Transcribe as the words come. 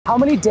How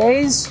many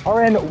days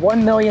are in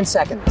 1 million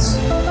seconds?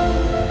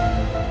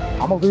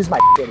 I'm gonna lose my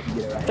shit if you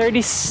get it right.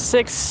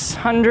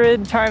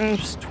 3,600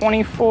 times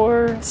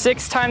 24.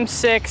 6 times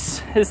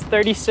 6 is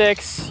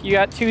 36. You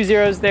got 2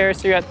 zeros there,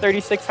 so you got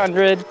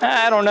 3,600.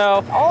 I don't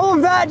know. All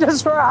of that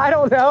just for I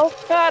don't know?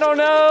 I don't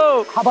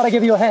know. How about I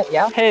give you a hint,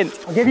 yeah? Hint.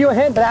 I'll give you a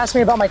hint, but ask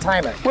me about my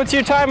timer. What's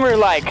your timer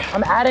like?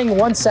 I'm adding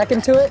 1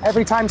 second to it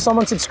every time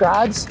someone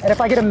subscribes. And if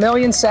I get 1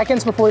 million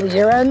seconds before the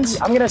year ends,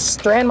 I'm gonna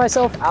strand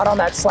myself out on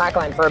that slack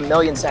line for 1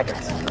 million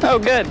seconds. Oh,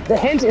 good. The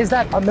hint is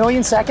that 1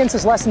 million seconds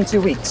is less than 2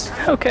 weeks.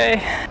 Okay.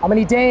 How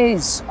many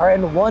days are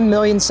in 1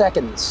 million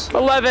seconds?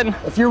 11.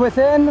 If you're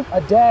within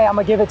a day, I'm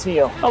gonna give it to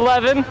you.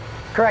 11.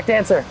 Correct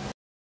answer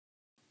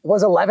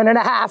was 11 and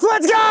a half.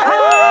 Let's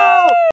go!